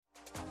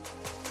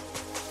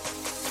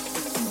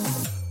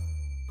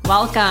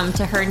Welcome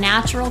to Her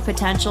Natural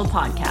Potential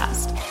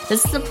podcast.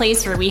 This is a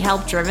place where we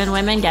help driven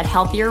women get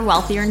healthier,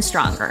 wealthier, and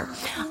stronger.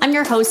 I'm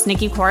your host,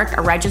 Nikki Cork,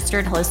 a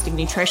registered holistic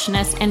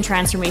nutritionist and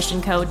transformation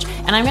coach,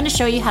 and I'm going to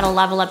show you how to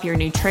level up your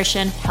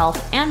nutrition,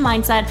 health, and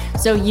mindset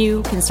so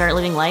you can start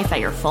living life at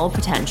your full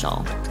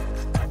potential.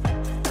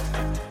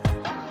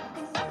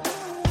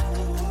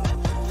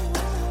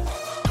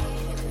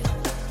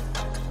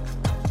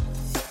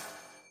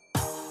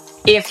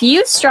 If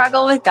you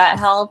struggle with gut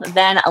health,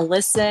 then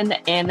listen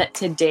in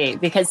today,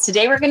 because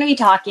today we're going to be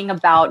talking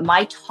about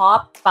my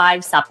top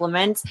 5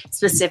 supplements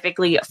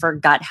specifically for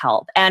gut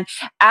health. And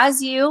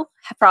as you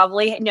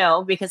probably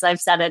know, because I've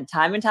said it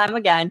time and time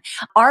again,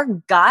 our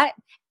gut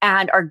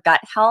and our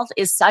gut health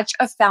is such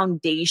a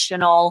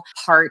foundational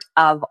part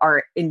of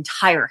our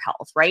entire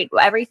health, right?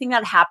 Everything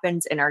that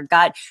happens in our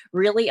gut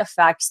really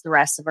affects the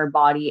rest of our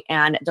body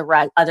and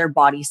the other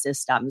body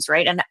systems,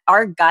 right? And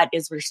our gut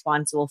is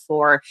responsible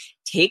for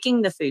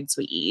taking the foods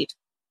we eat,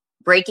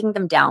 breaking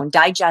them down,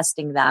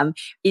 digesting them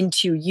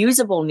into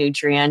usable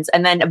nutrients,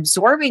 and then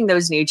absorbing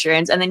those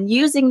nutrients, and then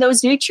using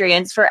those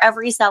nutrients for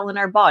every cell in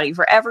our body,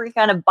 for every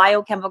kind of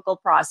biochemical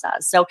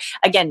process. So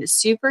again,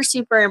 super,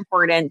 super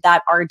important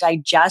that our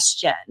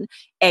digestion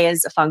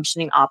is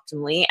functioning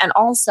optimally. And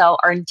also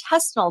our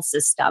intestinal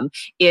system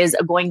is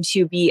going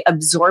to be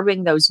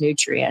absorbing those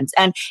nutrients.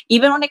 And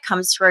even when it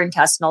comes to our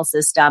intestinal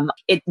system,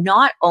 it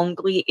not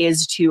only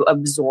is to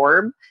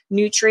absorb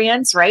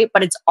nutrients, right?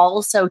 But it's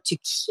also to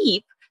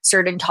keep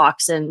certain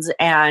toxins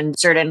and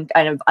certain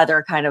kind of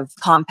other kind of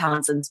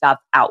compounds and stuff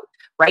out,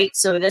 right?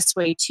 So this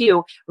way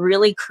too,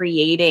 really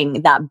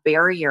creating that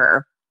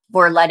barrier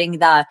for letting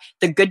the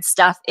good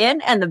stuff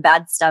in and the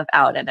bad stuff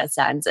out in a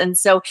sense. And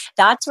so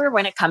that's where,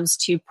 when it comes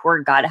to poor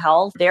gut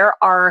health, there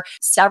are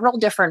several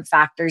different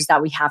factors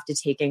that we have to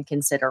take in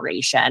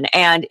consideration.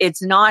 And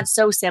it's not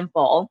so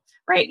simple,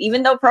 right?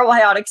 Even though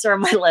probiotics are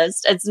on my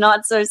list, it's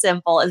not so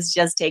simple as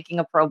just taking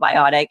a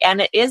probiotic. And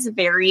it is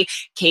very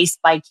case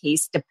by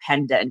case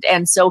dependent.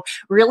 And so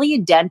really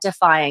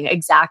identifying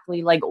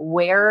exactly like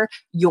where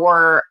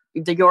your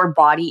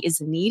body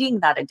is needing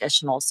that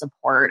additional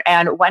support.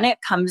 And when it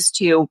comes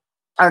to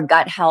our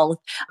gut health,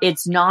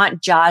 it's not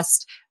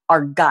just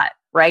our gut,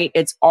 right?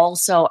 It's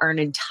also our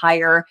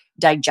entire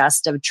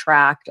digestive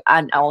tract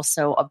and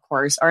also, of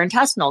course, our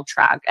intestinal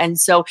tract. And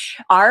so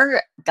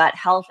our gut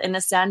health, in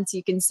a sense,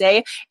 you can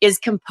say, is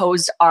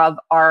composed of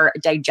our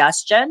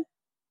digestion,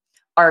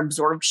 our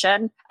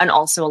absorption, and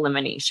also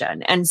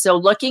elimination. And so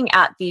looking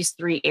at these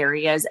 3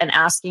 areas and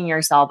asking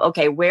yourself,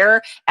 okay,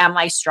 where am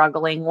I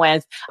struggling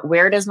with?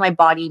 Where does my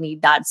body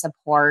need that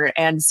support?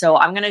 And so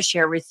I'm going to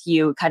share with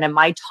you kind of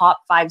my top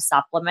 5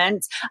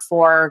 supplements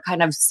for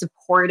kind of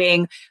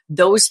supporting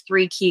those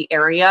 3 key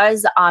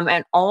areas.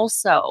 And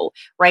also,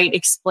 right,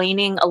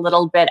 explaining a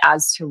little bit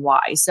as to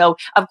why. So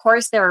of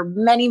course, there are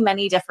many,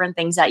 many different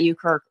things that you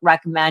could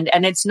recommend.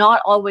 And it's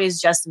not always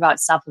just about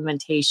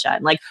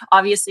supplementation. Like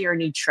obviously your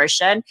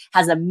nutrition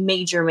has a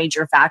major,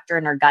 major factor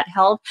in our gut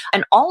health,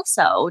 and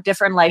also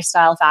different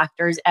lifestyle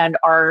factors and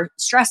our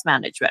stress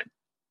management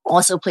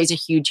also plays a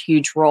huge,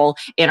 huge role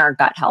in our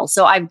gut health.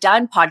 So I've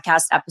done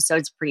podcast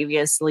episodes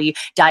previously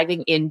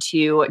diving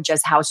into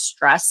just how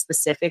stress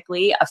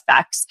specifically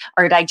affects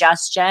our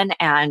digestion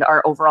and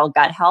our overall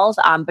gut health.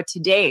 But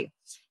today,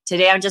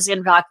 I'm just going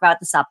to talk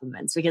about the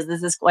supplements, because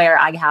this is where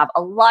I have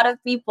a lot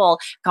of people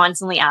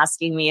constantly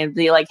asking me and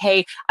be like,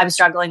 hey, I'm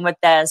struggling with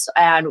this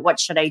and what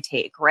should I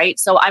take, right?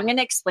 So I'm going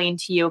to explain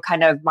to you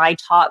kind of my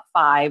top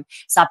 5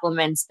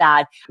 supplements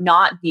that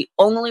not the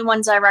only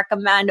ones I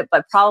recommend,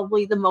 but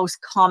probably the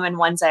most common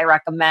ones I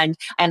recommend,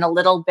 and a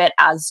little bit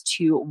as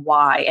to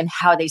why and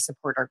how they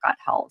support our gut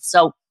health.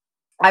 So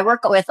I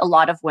work with a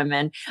lot of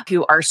women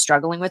who are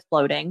struggling with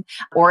bloating,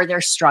 or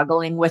they're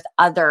struggling with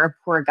other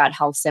poor gut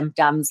health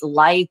symptoms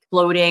like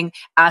bloating,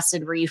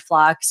 acid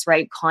reflux,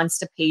 right?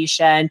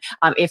 Constipation.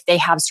 If they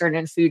have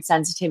certain food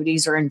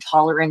sensitivities or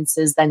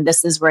intolerances, then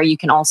this is where you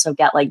can also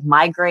get like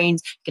migraines.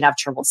 You can have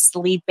trouble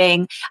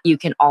sleeping. You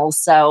can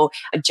also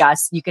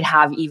you could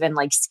have even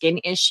like skin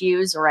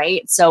issues,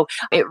 right? So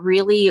it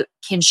really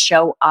can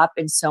show up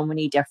in so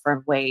many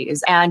different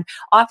ways. And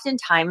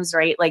oftentimes,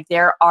 right, like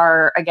there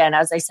are, again,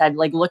 as I said,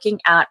 like looking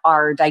at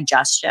our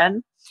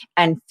digestion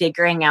and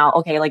figuring out,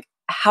 okay, like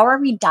how are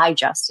we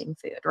digesting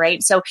food,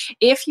 right? So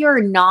if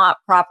you're not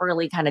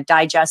properly kind of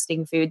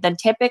digesting food, then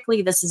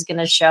typically this is going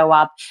to show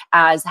up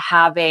as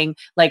having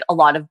like a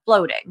lot of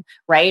bloating,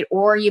 right?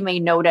 Or you may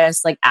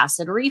notice like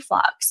acid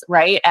reflux,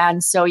 right?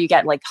 And so you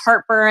get like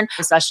heartburn,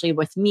 especially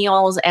with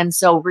meals. And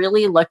so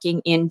really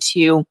looking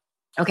into,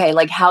 okay,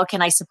 like how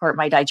can I support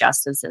my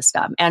digestive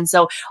system? And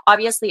so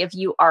obviously if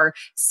you are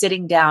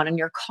sitting down and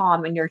you're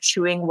calm and you're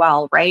chewing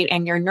well, right?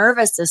 And your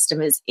nervous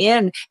system is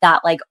in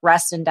that like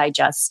rest and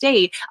digest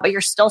state, but you're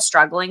still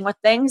struggling with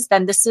things,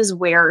 then this is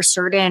where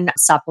certain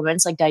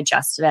supplements like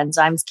digestive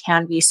enzymes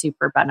can be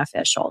super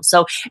beneficial.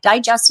 So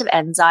digestive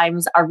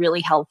enzymes are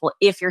really helpful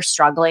if you're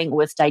struggling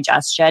with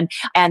digestion,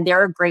 and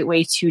they're a great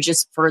way to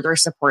just further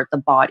support the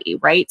body,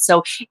 right?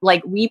 So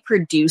like we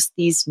produce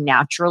these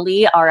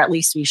naturally, or at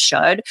least we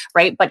should, right?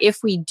 right? But if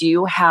we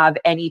do have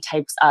any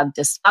types of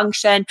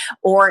dysfunction,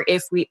 or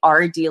if we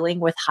are dealing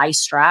with high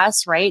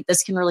stress, right,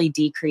 this can really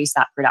decrease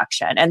that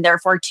production. And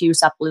therefore, too,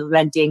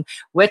 supplementing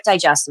with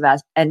digestive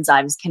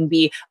enzymes can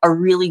be a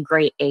really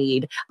great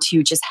aid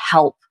to just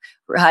help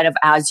kind of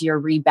as you're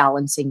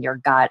rebalancing your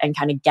gut and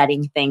kind of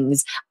getting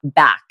things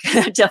back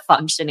to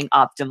functioning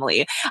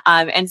optimally.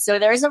 And so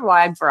there's a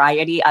wide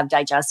variety of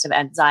digestive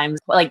enzymes.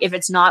 Like if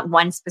it's not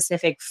one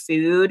specific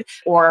food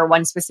or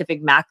one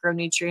specific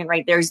macronutrient,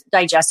 right? There's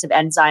digestive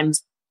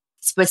enzymes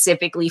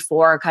specifically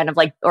for kind of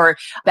like, or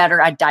better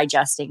at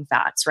digesting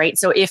fats, right?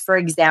 So if, for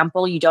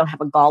example, you don't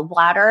have a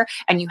gallbladder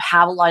and you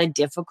have a lot of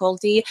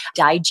difficulty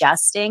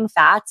digesting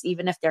fats,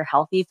 even if they're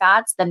healthy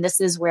fats, then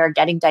this is where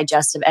getting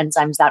digestive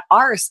enzymes that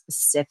are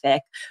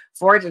specific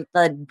for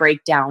the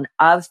breakdown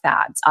of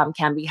fats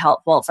can be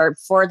helpful.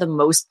 For the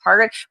most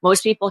part,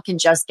 most people can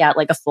just get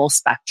like a full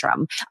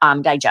spectrum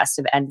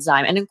digestive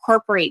enzyme and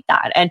incorporate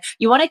that. And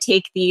you want to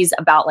take these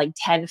about like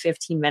 10,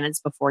 15 minutes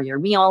before your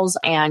meals,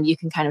 and you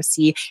can kind of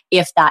see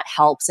if that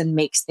helps and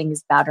makes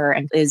things better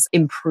and is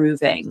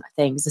improving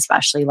things,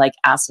 especially like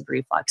acid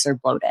reflux or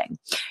bloating.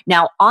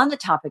 Now, on the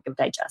topic of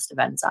digestive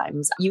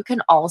enzymes, you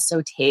can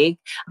also take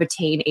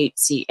betaine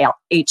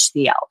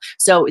HCl.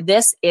 So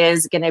this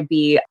is going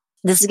to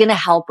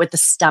help with the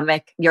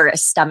stomach, your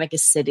stomach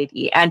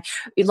acidity. And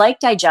like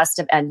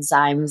digestive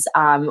enzymes,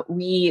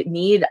 we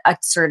need a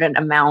certain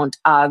amount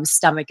of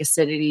stomach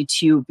acidity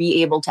to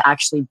be able to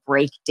actually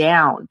break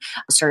down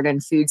certain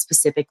foods,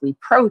 specifically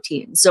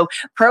proteins. So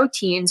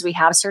proteins, we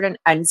have certain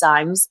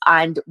enzymes,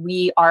 and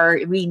we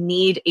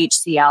need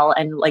HCl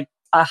and like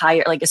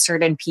a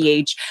certain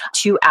pH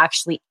to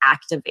actually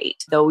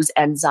activate those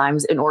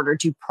enzymes in order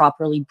to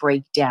properly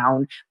break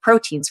down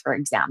proteins, for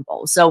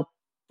example. So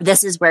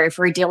this is where if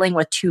we're dealing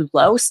with too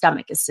low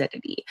stomach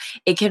acidity,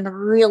 it can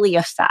really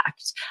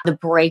affect the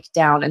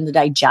breakdown and the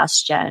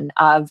digestion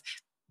of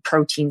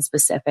protein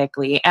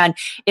specifically. And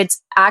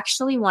it's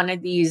actually one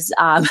of these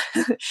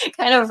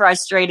kind of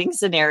frustrating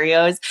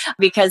scenarios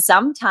because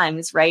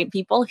sometimes, right,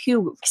 people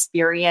who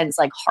experience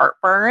like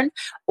heartburn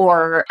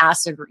or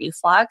acid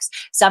reflux,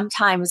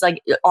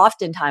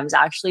 oftentimes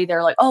actually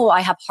they're like, oh, I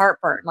have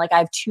heartburn, like I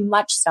have too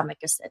much stomach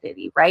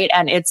acidity, right?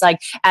 And it's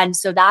like, and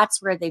so that's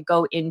where they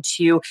go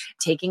into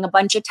taking a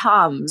bunch of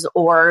Tums,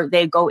 or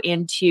they go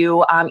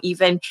into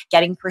even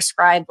getting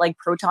prescribed like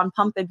proton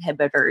pump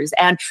inhibitors.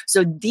 And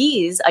so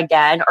these,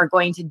 again, are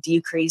going to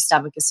decrease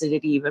stomach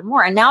acidity even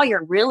more. And now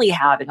you're really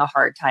having a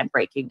hard time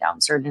breaking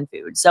down certain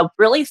foods. So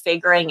really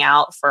figuring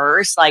out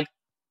first, like,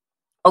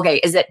 okay,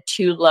 is it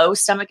too low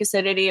stomach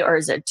acidity or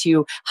is it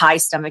too high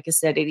stomach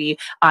acidity?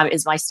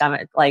 Is my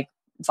stomach like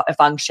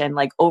function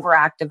like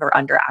overactive or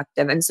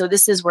underactive? And so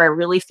this is where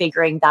really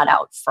figuring that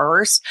out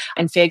first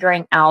and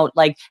figuring out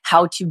like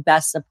how to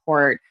best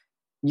support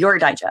your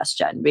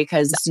digestion,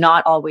 because it's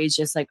not always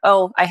just like,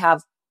 oh, I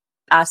have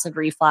acid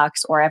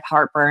reflux or I have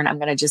heartburn, I'm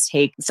going to just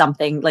take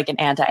something like an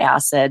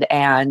antacid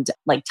and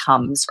like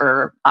Tums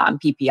or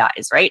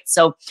PPIs, right?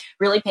 So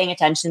really paying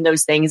attention to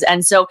those things.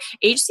 And so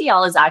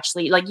HCl is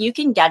actually like, you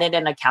can get it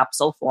in a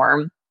capsule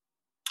form.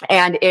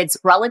 And it's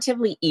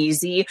relatively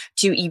easy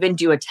to even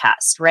do a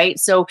test, right?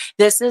 So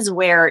this is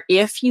where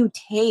if you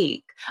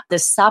take the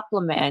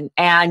supplement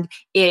and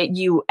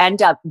you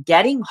end up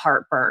getting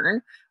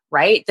heartburn,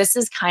 right? This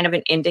is kind of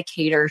an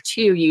indicator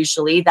too,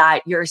 usually,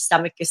 that your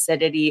stomach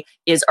acidity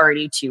is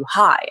already too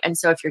high. And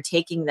so if you're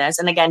taking this,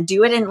 and again,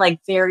 do it in like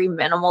very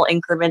minimal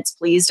increments,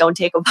 please don't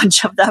take a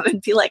bunch of them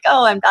and be like,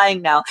 oh, I'm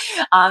dying now.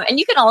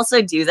 And you can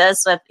also do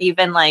this with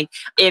even like,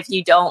 if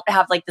you don't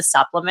have like the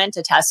supplement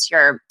to test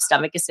your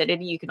stomach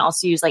acidity, you can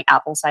also use like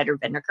apple cider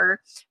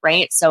vinegar,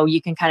 right? So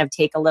you can kind of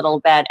take a little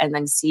bit and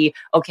then see,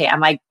 okay,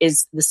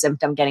 is the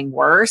symptom getting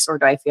worse or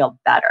do I feel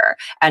better?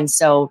 And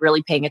so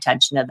really paying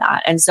attention to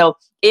that. And so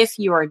if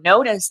you are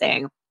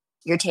noticing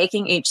you're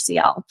taking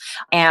HCl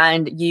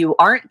and you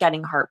aren't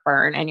getting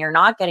heartburn and you're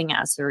not getting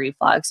acid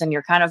reflux and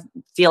you're kind of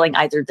feeling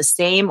either the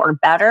same or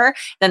better,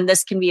 then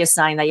this can be a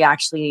sign that you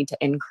actually need to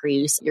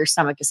increase your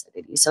stomach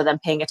acidity. So then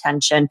paying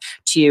attention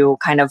to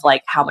kind of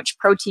like how much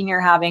protein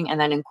you're having and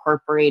then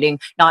incorporating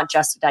not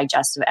just a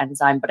digestive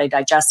enzyme, but a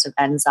digestive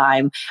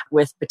enzyme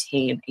with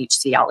betaine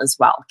HCl as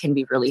well can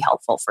be really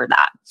helpful for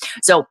that.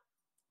 So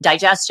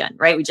digestion,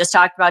 right? We just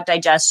talked about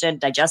digestion,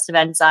 digestive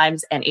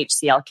enzymes, and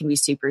HCl can be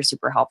super,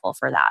 super helpful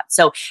for that.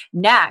 So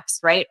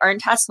next, right, our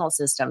intestinal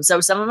system. So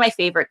some of my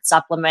favorite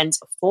supplements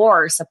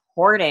for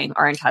supporting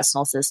our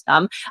intestinal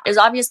system is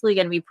obviously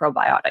going to be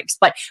probiotics,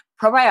 but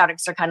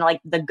probiotics are kind of like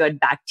the good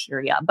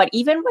bacteria. But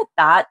even with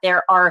that,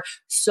 there are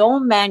so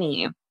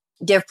many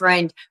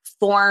different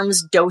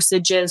forms,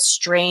 dosages,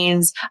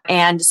 strains.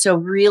 And so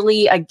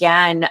really,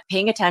 again,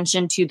 paying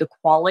attention to the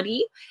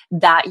quality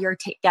that you're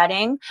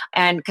getting.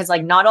 And because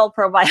like not all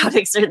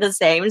probiotics are the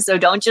same. So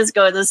don't just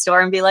go to the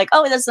store and be like,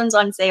 oh, this one's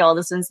on sale.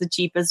 This one's the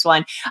cheapest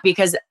one.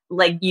 Because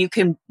like you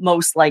can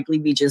most likely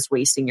be just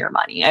wasting your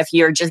money. If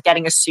you're just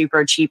getting a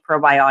super cheap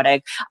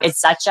probiotic, it's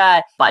such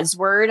a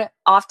buzzword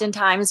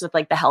oftentimes with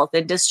like the health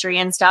industry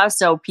and stuff.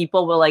 So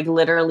people will like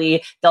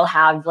literally, they'll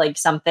have like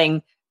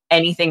something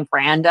anything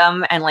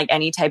random and like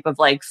any type of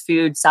like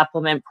food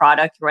supplement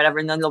product or whatever.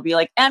 And then they'll be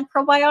like, and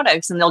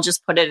probiotics, and they'll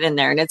just put it in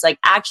there. And it's like,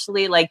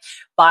 actually, like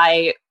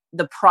by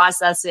the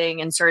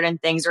processing and certain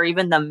things, or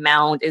even the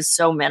amount is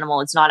so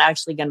minimal, it's not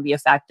actually going to be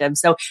effective.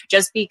 So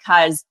just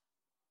because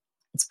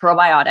it's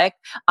probiotic,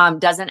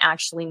 doesn't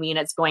actually mean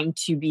it's going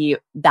to be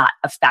that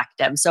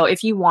effective. So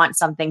if you want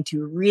something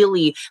to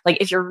really, like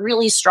if you're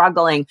really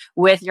struggling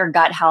with your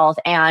gut health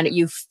and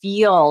you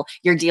feel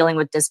you're dealing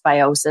with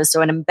dysbiosis,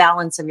 so an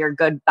imbalance of your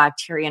good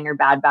bacteria and your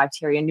bad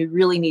bacteria, and you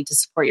really need to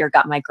support your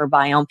gut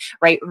microbiome,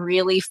 right?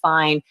 Really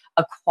find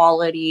a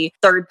quality,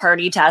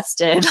 third-party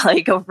tested,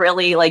 like a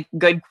really like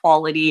good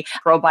quality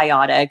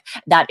probiotic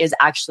that is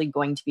actually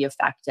going to be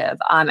effective.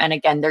 And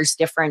again, there's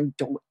different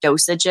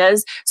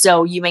dosages.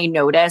 So you may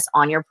notice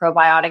on your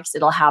probiotics,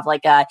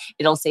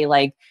 it'll say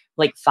like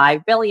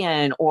 5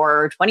 billion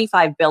or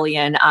 25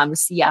 billion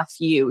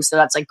CFU. So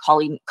that's like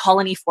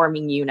colony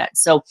forming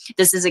units. So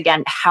this is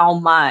again, how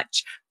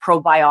much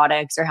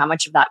probiotics or how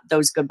much of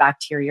those good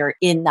bacteria are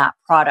in that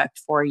product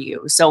for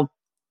you. So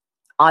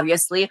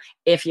obviously,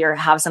 if you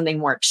have something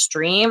more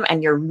extreme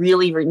and you're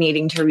really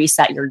needing to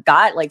reset your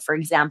gut, like for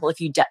example, if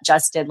you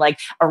just did like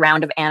a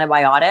round of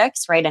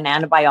antibiotics, right? And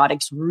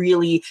antibiotics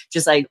really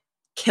just like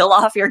kill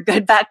off your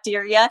good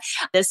bacteria.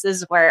 This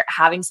is where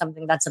having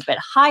something that's a bit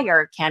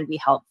higher can be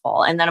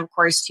helpful. And then of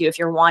course too, if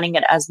you're wanting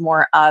it as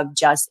more of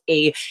just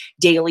a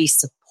daily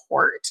support,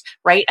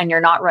 right? And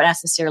you're not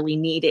necessarily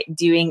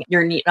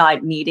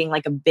not needing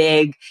like a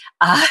big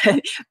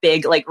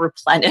like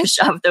replenish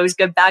of those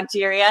good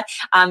bacteria,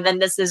 then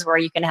this is where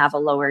you can have a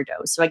lower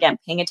dose. So again,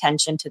 paying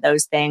attention to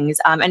those things.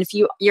 And if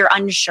you're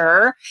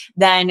unsure,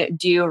 then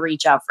do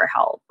reach out for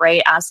help,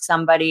 right? Ask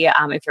somebody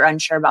if you're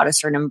unsure about a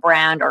certain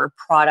brand or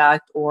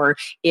product, or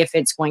if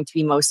it's going to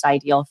be most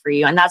ideal for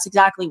you. And that's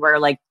exactly where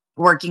like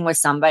working with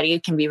somebody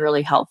can be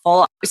really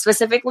helpful.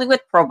 Specifically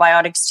with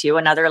probiotics too,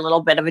 another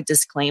little bit of a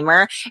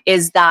disclaimer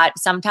is that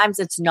sometimes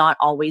it's not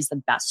always the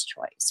best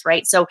choice,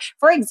 right? So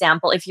for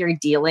example, if you're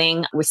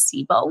dealing with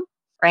SIBO,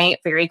 right?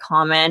 Very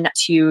common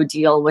to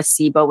deal with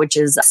SIBO, which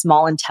is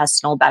small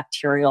intestinal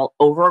bacterial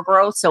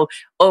overgrowth. So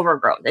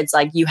overgrowth, it's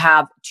like you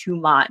have too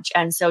much.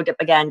 And so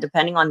again,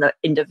 depending on the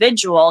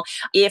individual,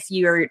 if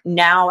you're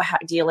now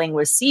dealing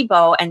with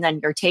SIBO and then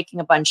you're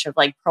taking a bunch of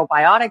like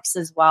probiotics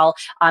as well,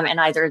 and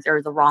either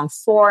they're the wrong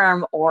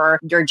form or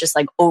you're just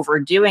like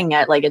overdoing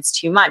it, like it's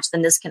too much,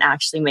 then this can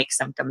actually make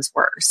symptoms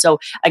worse. So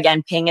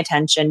again, paying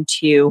attention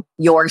to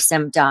your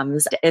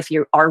symptoms. If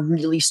you are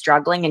really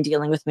struggling and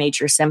dealing with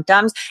major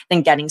symptoms,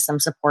 then getting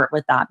some support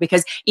with that.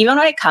 Because even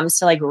when it comes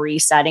to like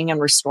resetting and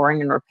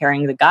restoring and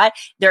repairing the gut,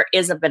 there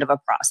is a bit of a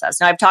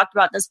process. Now, I've talked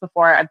about this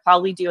before. I'd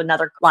probably do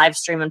another live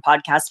stream and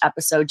podcast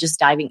episode just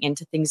diving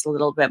into things a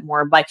little bit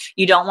more, but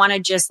you don't want to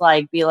just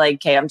like be like,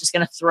 okay, I'm just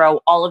going to throw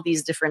all of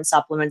these different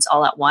supplements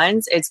all at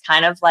once. It's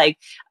kind of like,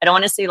 I don't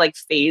want to say like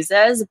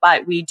phases,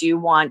 but we do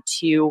want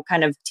to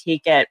kind of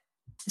take it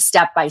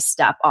step by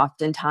step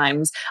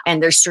oftentimes.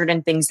 And there's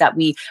certain things that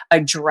we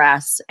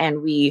address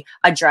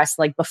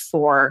like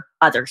before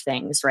other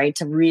things, right?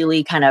 To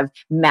really kind of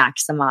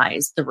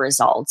maximize the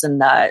results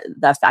and the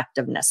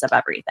effectiveness of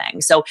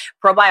everything. So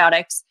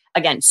probiotics,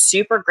 again,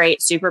 super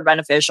great, super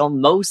beneficial.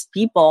 Most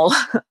people,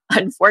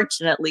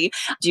 unfortunately,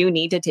 do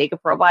need to take a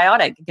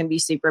probiotic. It can be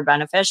super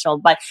beneficial.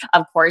 But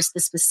of course, the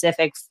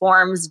specific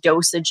forms,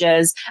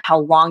 dosages, how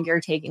long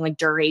you're taking, like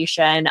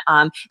duration,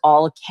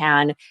 all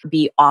can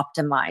be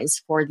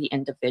optimized for the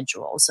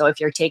individual. So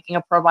if you're taking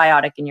a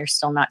probiotic and you're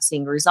still not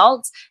seeing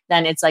results,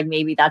 then it's like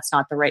maybe that's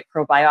not the right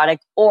probiotic,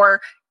 or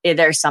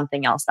there's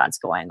something else that's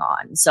going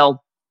on.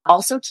 So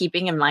also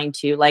keeping in mind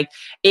too, like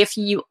if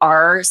you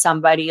are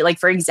somebody, like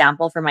for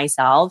example, for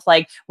myself,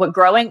 like what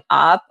growing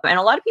up, and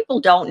a lot of people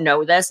don't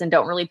know this and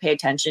don't really pay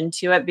attention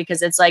to it,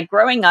 because it's like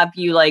growing up,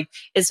 you like,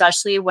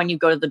 especially when you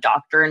go to the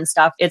doctor and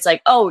stuff, it's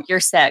like, oh, you're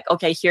sick.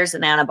 Okay, here's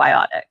an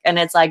antibiotic. And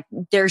it's like,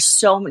 there's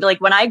so many, like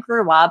when I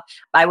grew up,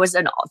 I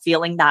wasn't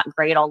feeling that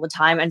great all the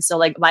time. And so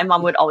like my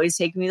mom would always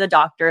take me to the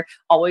doctor,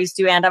 always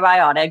do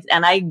antibiotics.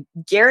 And I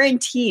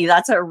guarantee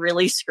that's what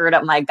really screwed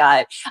up my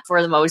gut for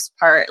the most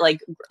part. Like,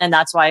 and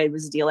that's why I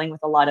was dealing with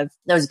a lot of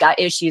those gut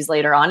issues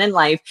later on in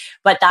life.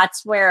 But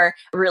that's where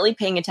really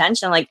paying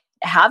attention, like,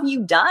 have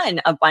you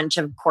done a bunch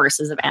of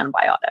courses of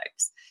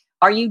antibiotics?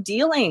 Are you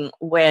dealing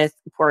with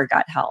poor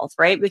gut health,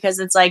 right? Because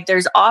it's like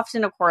there's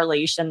often a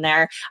correlation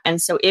there.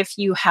 And so if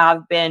you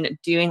have been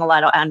doing a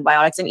lot of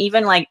antibiotics, and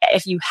even like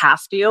if you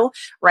have to,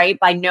 right,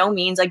 by no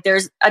means, like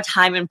there's a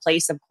time and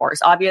place, of course.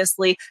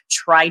 Obviously,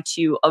 try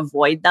to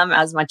avoid them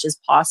as much as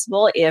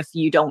possible if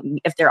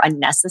they're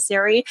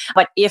unnecessary.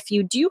 But if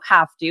you do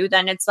have to,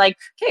 then it's like,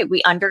 okay,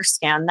 we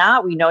understand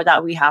that. We know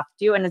that we have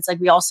to. And it's like,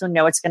 we also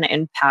know it's going to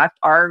impact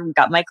our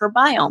gut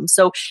microbiome.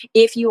 So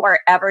if you are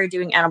ever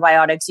doing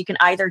antibiotics, you can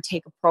either take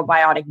a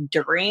probiotic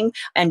during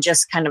and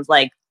just kind of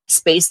like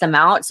space them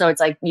out. So it's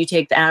like you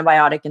take the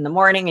antibiotic in the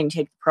morning and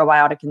you take the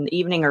probiotic in the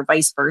evening, or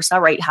vice versa,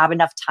 right? Have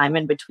enough time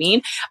in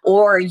between.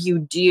 Or you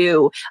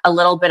do a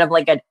little bit of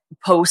like a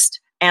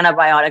post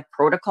antibiotic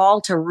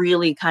protocol to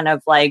really kind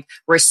of like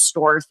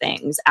restore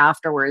things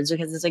afterwards,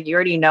 because it's like you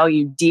already know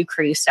you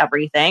decreased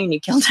everything and you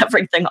killed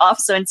everything off.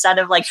 So instead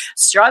of like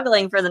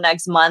struggling for the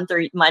next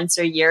months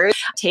or years,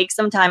 take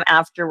some time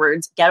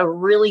afterwards, get a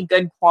really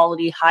good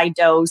quality high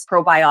dose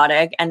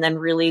probiotic, and then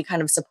really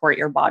kind of support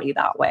your body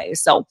that way.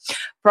 So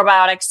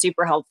probiotics,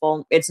 super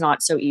helpful. It's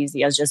not so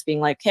easy as just being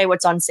like, hey,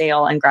 what's on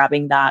sale and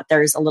grabbing that.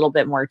 There's a little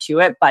bit more to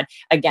it, but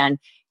again,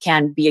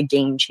 can be a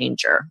game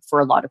changer for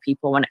a lot of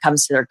people when it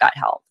comes to their gut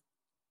health.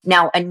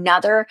 Now,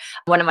 another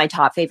one of my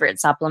top favorite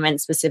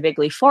supplements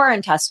specifically for our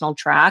intestinal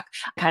tract,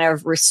 kind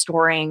of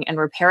restoring and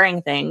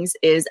repairing things,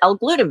 is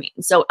L-glutamine.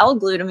 So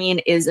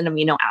L-glutamine is an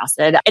amino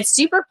acid. It's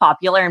super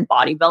popular in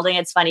bodybuilding.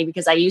 It's funny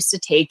because I used to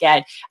take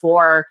it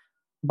for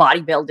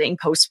bodybuilding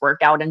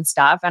post-workout and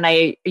stuff.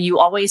 And you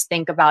always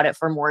think about it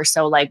for more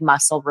so like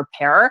muscle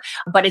repair,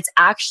 but it's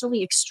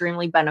actually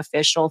extremely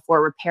beneficial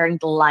for repairing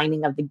the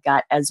lining of the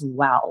gut as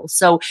well.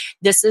 So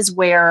this is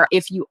where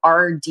if you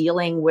are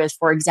dealing with,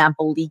 for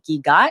example, leaky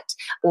gut,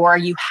 or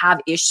you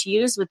have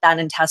issues with that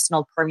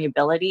intestinal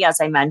permeability,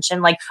 as I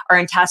mentioned, like our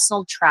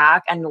intestinal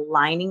tract and the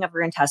lining of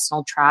your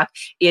intestinal tract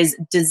is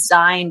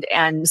designed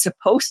and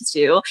supposed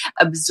to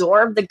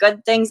absorb the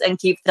good things and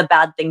keep the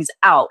bad things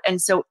out.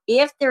 And so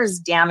if there's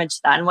damage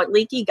to that, and what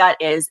leaky gut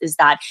is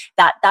that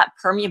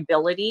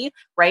permeability,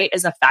 right,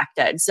 is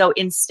affected. So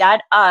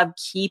instead of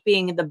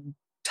keeping the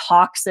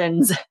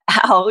toxins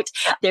out,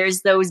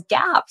 there's those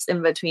gaps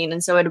in between.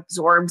 And so it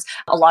absorbs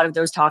a lot of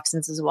those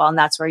toxins as well. And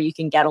that's where you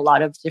can get a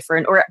lot of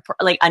different or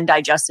like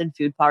undigested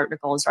food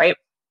particles, right?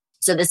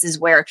 So this is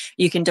where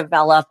you can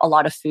develop a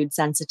lot of food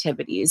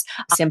sensitivities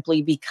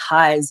simply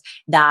because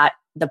that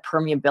the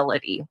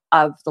permeability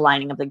of the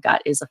lining of the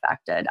gut is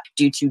affected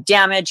due to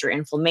damage or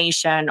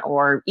inflammation,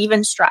 or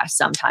even stress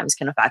sometimes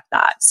can affect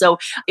that. So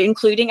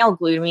including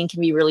L-glutamine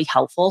can be really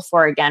helpful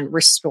for, again,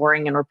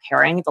 restoring and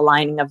repairing the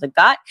lining of the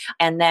gut.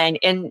 And then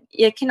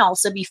it can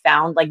also be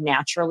found like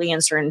naturally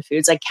in certain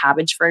foods, like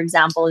cabbage, for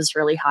example, is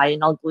really high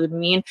in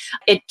L-glutamine.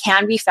 It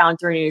can be found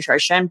through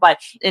nutrition,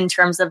 but in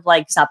terms of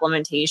like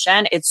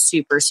supplementation, it's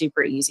super,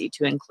 super easy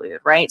to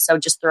include, right? So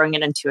just throwing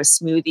it into a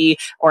smoothie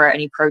or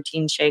any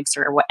protein shakes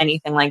or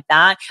anything like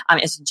that,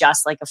 it's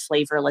just like a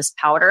flavorless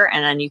powder,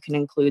 and then you can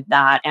include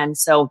that. And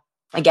so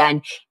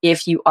again,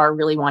 if you are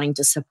really wanting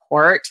to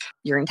support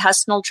your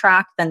intestinal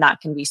tract, then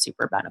that can be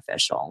super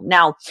beneficial.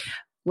 Now,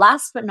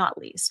 last but not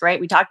least, right?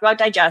 We talked about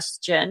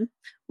digestion.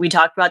 We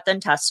talked about the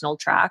intestinal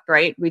tract,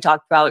 right? We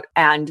talked about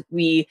like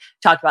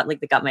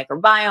the gut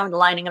microbiome, the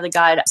lining of the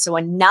gut. So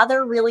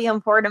another really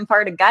important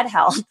part of gut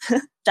health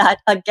that,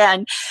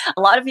 again, a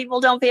lot of people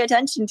don't pay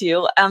attention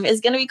to is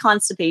going to be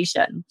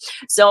constipation.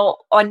 So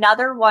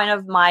another one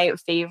of my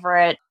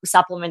favorite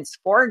supplements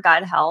for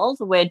gut health,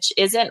 which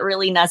isn't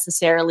really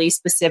necessarily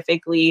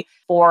specifically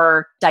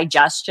for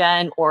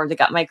digestion or the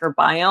gut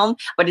microbiome,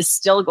 but is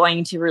still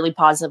going to really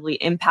positively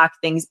impact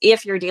things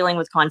if you're dealing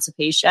with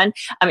constipation,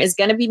 is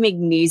going to be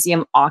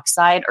magnesium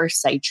oxide or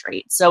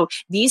citrate. So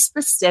these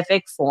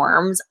specific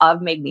forms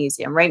of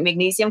magnesium, right?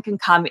 Magnesium can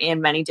come in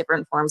many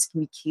different forms,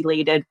 can be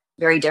chelated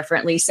very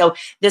differently. So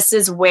this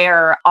is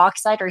where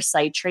oxide or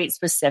citrate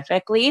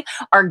specifically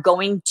are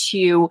going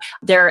to,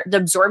 the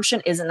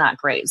absorption isn't that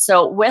great.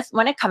 So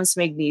when it comes to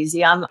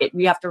magnesium,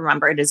 you have to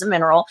remember it is a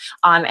mineral.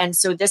 And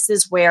so this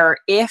is where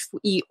if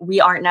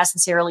we aren't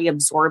necessarily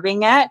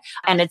absorbing it,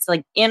 and it's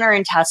like in our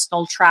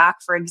intestinal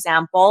tract, for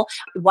example,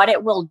 what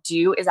it will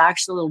do is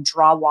actually it'll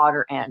draw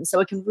water in. So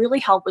it can really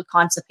help with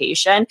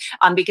constipation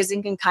because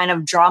it can kind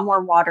of draw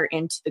more water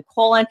into the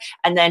colon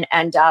and then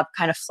end up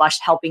kind of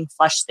helping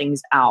flush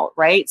things out.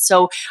 Right.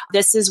 So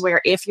this is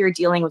where if you're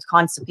dealing with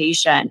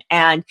constipation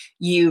and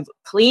you've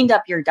cleaned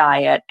up your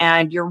diet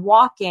and you're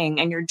walking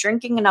and you're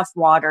drinking enough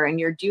water and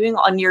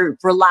you're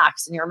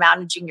relaxed and you're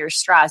managing your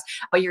stress,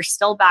 but you're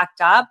still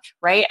backed up,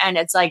 right? And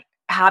it's like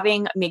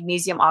having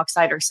magnesium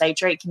oxide or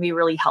citrate can be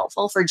really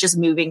helpful for just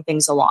moving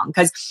things along.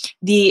 Because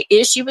the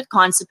issue with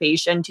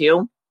constipation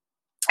too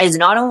is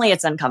not only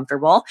it's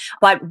uncomfortable,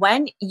 but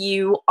when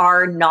you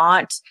are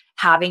not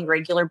having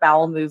regular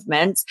bowel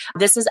movements,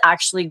 this is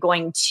actually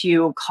going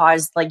to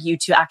cause like you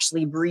to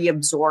actually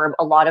reabsorb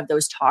a lot of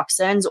those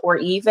toxins or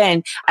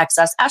even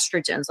excess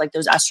estrogens, like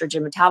those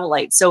estrogen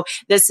metabolites. So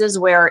this is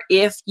where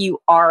if you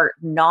are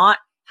not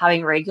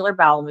having regular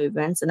bowel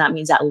movements, and that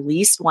means at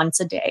least once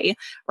a day,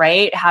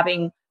 right?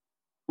 Having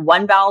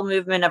one bowel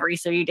movement every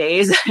 30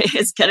 days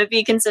is going to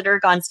be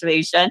considered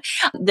constipation.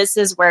 This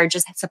is where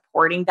just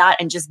supporting that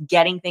and just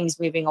getting things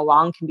moving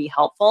along can be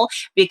helpful,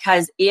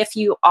 because if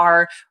you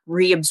are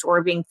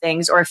reabsorbing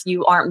things or if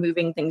you aren't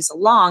moving things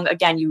along,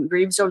 again, you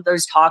reabsorb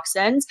those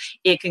toxins,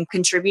 it can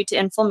contribute to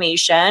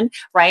inflammation,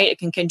 right? It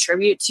can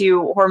contribute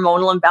to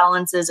hormonal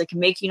imbalances. It can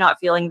make you not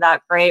feeling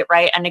that great,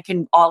 right? And it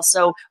can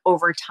also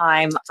over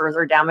time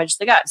further damage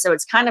the gut. So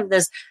it's kind of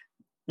this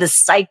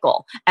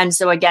cycle. And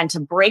so again, to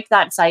break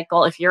that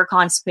cycle, if you're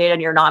constipated,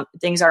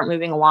 things aren't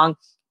moving along,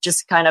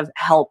 just kind of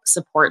help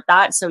support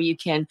that. So you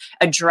can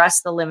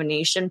address the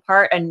elimination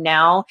part, and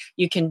now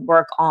you can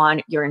work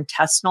on your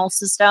intestinal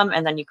system,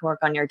 and then you can work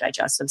on your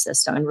digestive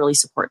system and really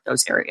support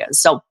those areas.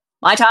 So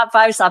my top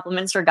 5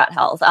 supplements for gut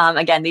health.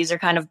 Again, these are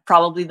kind of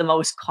probably the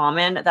most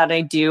common that I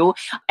do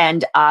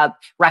and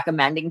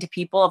recommending to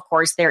people. Of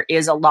course, there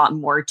is a lot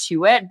more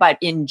to it, but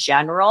in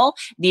general,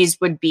 these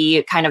would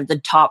be kind of the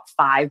top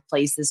 5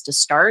 places to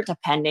start,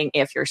 depending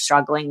if you're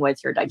struggling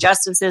with your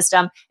digestive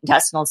system,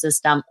 intestinal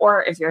system,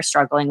 or if you're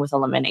struggling with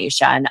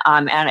elimination.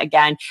 And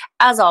again,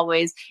 as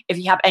always, if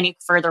you have any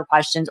further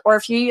questions, or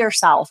if you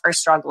yourself are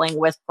struggling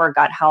with poor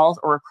gut health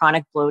or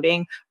chronic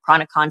bloating,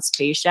 chronic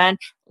constipation,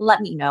 let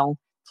me know.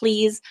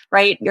 Please,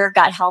 right? Your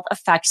gut health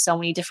affects so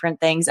many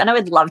different things. And I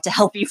would love to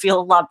help you feel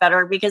a lot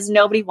better, because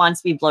nobody wants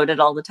to be bloated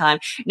all the time.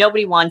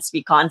 Nobody wants to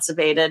be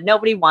constipated.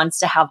 Nobody wants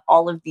to have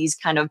all of these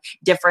kind of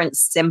different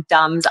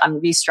symptoms.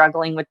 Be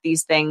struggling with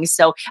these things.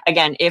 So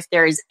again, if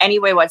there is any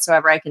way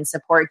whatsoever I can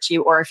support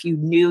you, or if you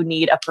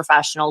need a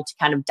professional to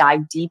kind of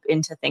dive deep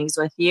into things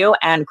with you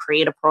and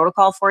create a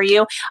protocol for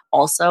you,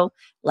 also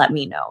let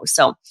me know.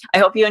 So I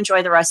hope you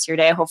enjoy the rest of your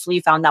day. Hopefully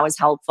you found that was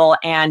helpful.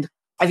 And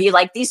if you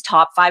like these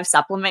top 5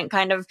 supplement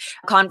kind of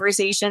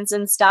conversations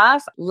and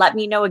stuff, let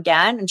me know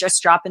again, and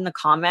just drop in the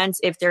comments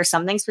if there's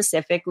something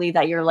specifically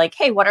that you're like,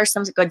 hey, what are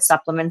some good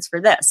supplements for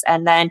this?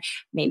 And then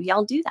maybe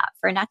I'll do that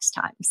for next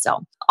time.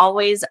 So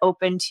always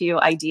open to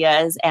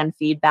ideas and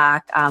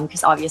feedback,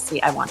 because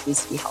obviously I want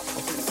these to be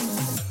helpful for you.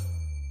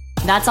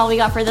 That's all we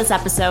got for this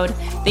episode.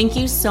 Thank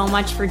you so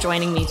much for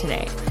joining me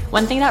today.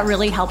 One thing that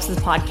really helps this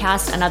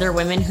podcast and other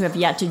women who have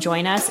yet to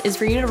join us is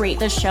for you to rate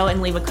this show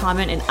and leave a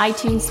comment in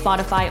iTunes,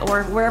 Spotify,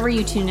 or wherever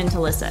you tune in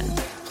to listen.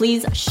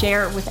 Please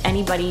share with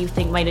anybody you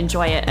think might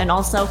enjoy it. And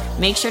also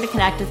make sure to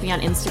connect with me on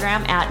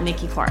Instagram at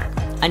Nikki Clark.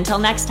 Until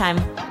next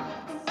time.